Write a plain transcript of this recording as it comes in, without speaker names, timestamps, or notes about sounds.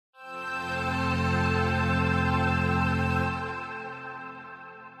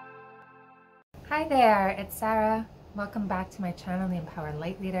Hi there, it's Sarah. Welcome back to my channel, The Empowered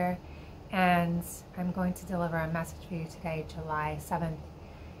Light Leader, and I'm going to deliver a message for you today, July 7th,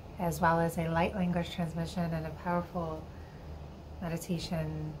 as well as a light language transmission and a powerful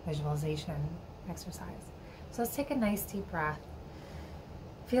meditation visualization exercise. So let's take a nice deep breath.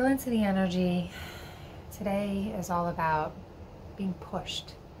 Feel into the energy. Today is all about being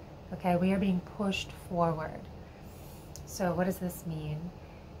pushed. Okay, we are being pushed forward. So what does this mean?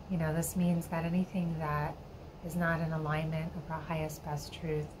 You know, this means that anything that is not in alignment with our highest best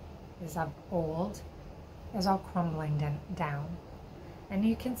truth is of old, is all crumbling down. And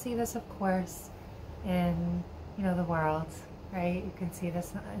you can see this, of course, in, the world, right? You can see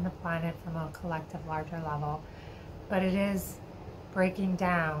this in the planet from a collective, larger level. But it is breaking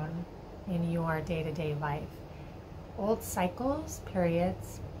down in your day-to-day life. Old cycles,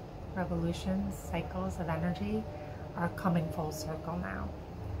 periods, revolutions, cycles of energy are coming full circle now.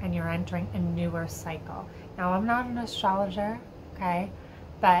 And you're entering a newer cycle. Now, I'm not an astrologer, okay?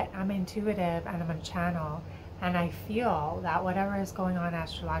 But I'm intuitive and I'm a channel. And I feel that whatever is going on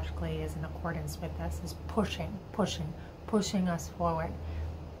astrologically is in accordance with this, is pushing us forward.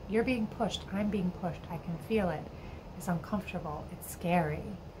 You're being pushed, I'm being pushed, I can feel it. It's uncomfortable, it's scary.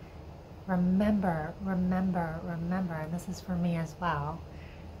 Remember, and this is for me as well,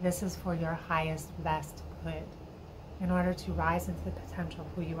 this is for your highest, best good. In order to rise into the potential of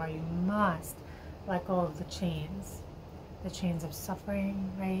who you are, you must let go of the chains of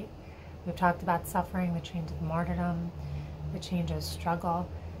suffering, right? We've talked about suffering, the chains of martyrdom, the chains of struggle.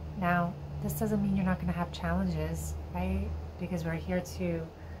 Now, this doesn't mean you're not going to have challenges, right? Because we're here to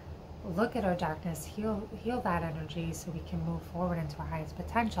look at our darkness, heal that energy so we can move forward into our highest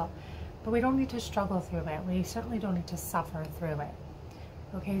potential. But we don't need to struggle through it. We certainly don't need to suffer through it.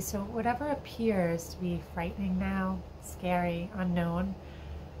 Okay, so whatever appears to be frightening now, scary, unknown,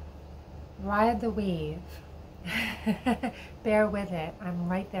 ride the wave. Bear with it. I'm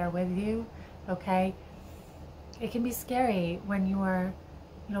right there with you, okay? It can be scary when you're,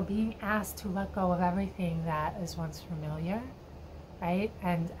 being asked to let go of everything that is once familiar, right?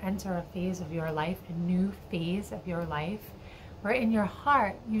 And enter a phase of your life, a new phase of your life, where in your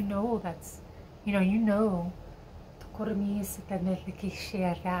heart, that's,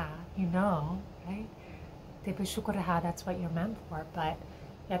 right? That's what you're meant for, but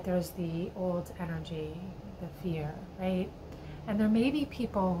yet there's the old energy, the fear, right? And there may be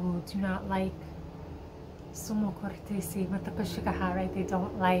people who do not like right? They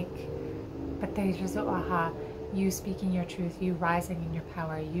don't like you speaking your truth, you rising in your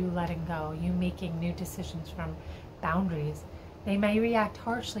power, you letting go, you making new decisions from boundaries. They may react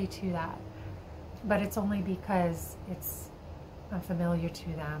harshly to that, but it's only because it's unfamiliar to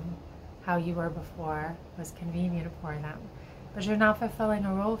them. How you were before was convenient for them. But you're not fulfilling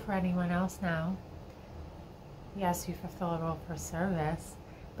a role for anyone else now. Yes, you fulfill a role for service,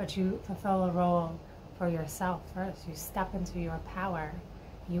 but you fulfill a role for yourself first. You step into your power.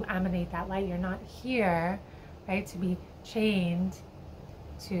 You emanate that light. You're not here, right, to be chained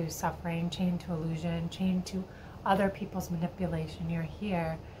to suffering, chained to illusion, chained to other people's manipulation. You're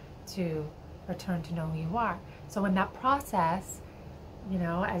here to return to know who you are. So in that process,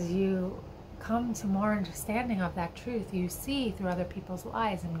 as you come to more understanding of that truth, you see through other people's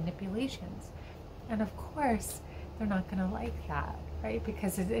lies and manipulations. And of course, they're not going to like that, right?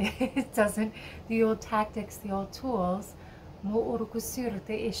 Because it doesn't, the old tactics, the old tools, don't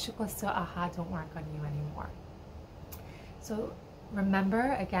work on you anymore. So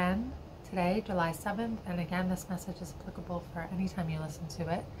remember, again, today, July 7th, and again, this message is applicable for any time you listen to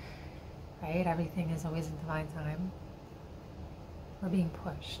it, right? Everything is always in divine time. We're being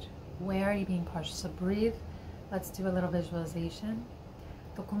pushed. Where are you being pushed? So breathe. Let's do a little visualization.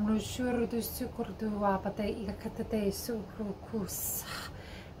 I will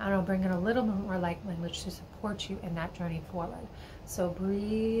bring in a little bit more light language to support you in that journey forward. So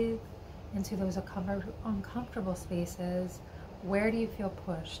breathe into those uncomfortable spaces. Where do you feel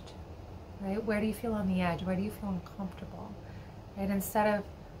pushed? Right? Where do you feel on the edge? Where do you feel uncomfortable? Right? Instead of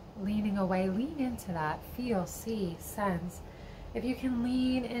leaning away, lean into that. Feel, see, sense. If you can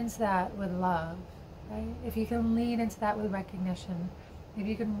lean into that with love, right? If you can lean into that with recognition, if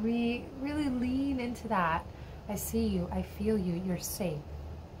you can really lean into that, I see you, I feel you, you're safe.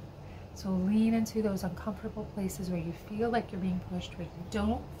 So lean into those uncomfortable places where you feel like you're being pushed, where you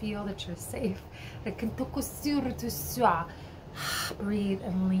don't feel that you're safe. Breathe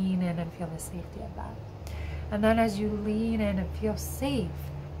and lean in and feel the safety of that. And then as you lean in and feel safe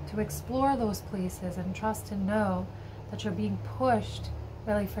to explore those places and trust and know that you're being pushed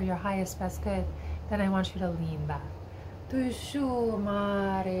really for your highest best good, then I want you to lean back.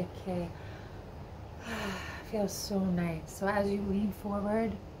 Feels so nice. So as you lean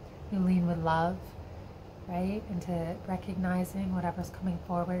forward, you lean with love, right? Into recognizing whatever's coming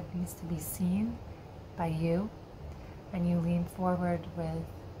forward needs to be seen by you. And you lean forward with,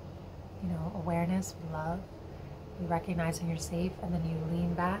 you know, awareness, with love. You recognizing you're safe, and then you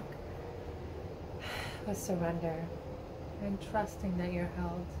lean back with surrender and trusting that you're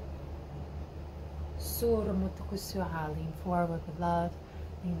held. Lean forward with love,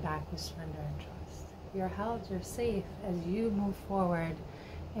 lean back with surrender and trust. You're held, you're safe as you move forward.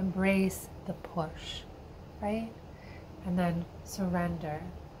 Embrace the push, right? And then surrender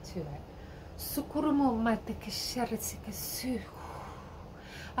to it.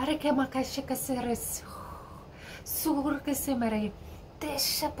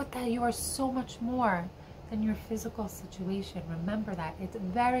 You are so much more than your physical situation. Remember that. It's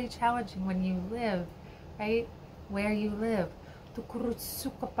very challenging when you live, right? Where you live. So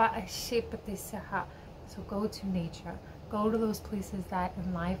go to nature. Go to those places that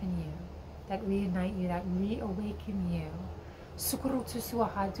enliven you, that reunite you, that reawaken you.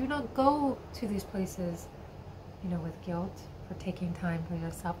 Do not go to these places, you know, with guilt for taking time for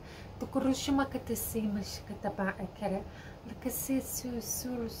yourself.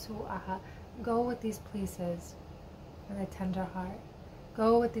 Go with these places with a tender heart.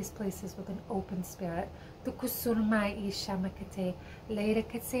 Go with these places with an open spirit.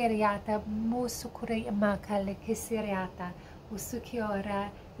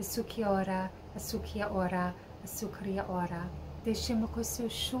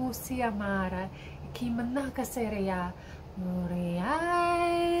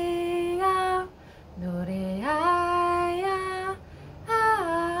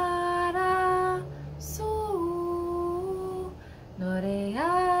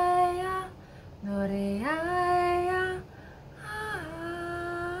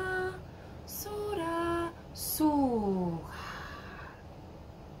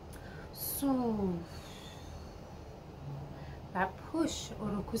 That push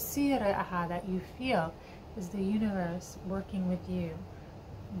or that you feel is the universe working with you.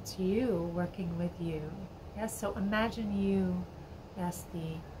 It's you working with you. Yes, so imagine you, yes,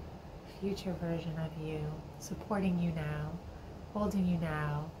 the future version of you, supporting you now, holding you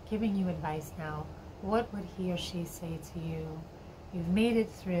now, giving you advice now. What would he or she say to you? You've made it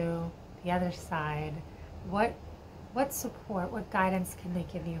through the other side. What support, what guidance can they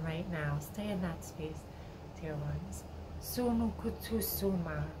give you right now? Stay in that space, dear ones. Sunu kutu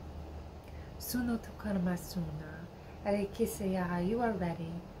suma. Sunu tukarma suna. You are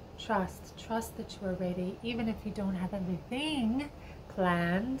ready. Trust that you are ready. Even if you don't have everything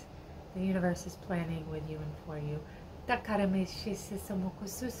planned, the universe is planning with you and for you.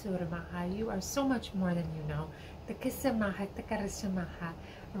 You are so much more than you know.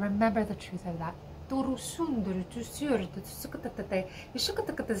 Remember the truth of that.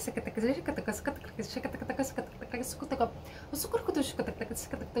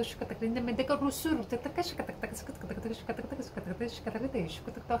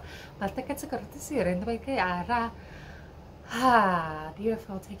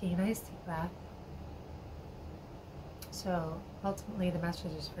 Beautiful. Taking a nice deep breath. So ultimately the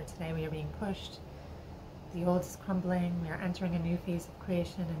message is for today: we are being pushed. The old is crumbling. We are entering a new phase of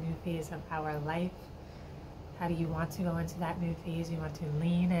creation, a new phase of our life. How do you want to go into that new phase? You want to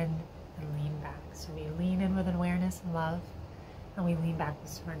lean in and lean back. So we lean in with awareness and love, and we lean back with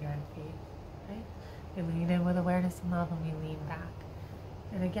surrender and faith. Right? We lean in with awareness and love, and we lean back.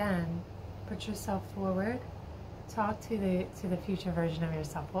 And again, put yourself forward. Talk to the future version of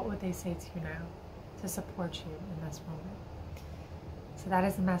yourself. What would they say to you now to support you in this moment? So that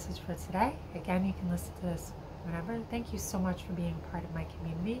is the message for today. Again, you can listen to this whenever. Thank you so much for being part of my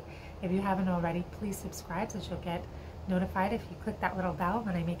community. If you haven't already, please subscribe so you'll get notified if you click that little bell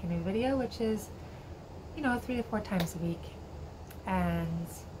when I make a new video, which is, 3 to 4 times a week. And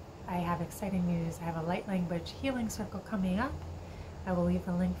I have exciting news. I have a light language healing circle coming up. I will leave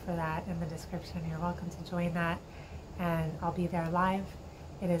the link for that in the description. You're welcome to join that, and I'll be there live.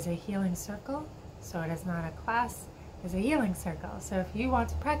 It is a healing circle, so it is not a class. It's a healing circle. So if you want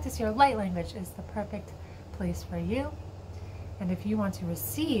to practice your light language, it's the perfect place for you. And if you want to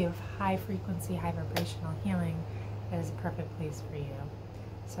receive high frequency, high vibrational healing, it is a perfect place for you.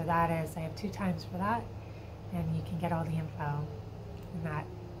 So that is, I have 2 times for that, and you can get all the info in that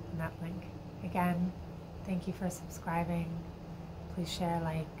link. Again, thank you for subscribing. Please share,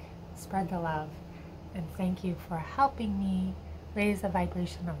 like, spread the love, and thank you for helping me raise the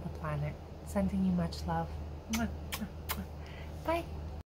vibration of the planet. Sending you much love. Bye.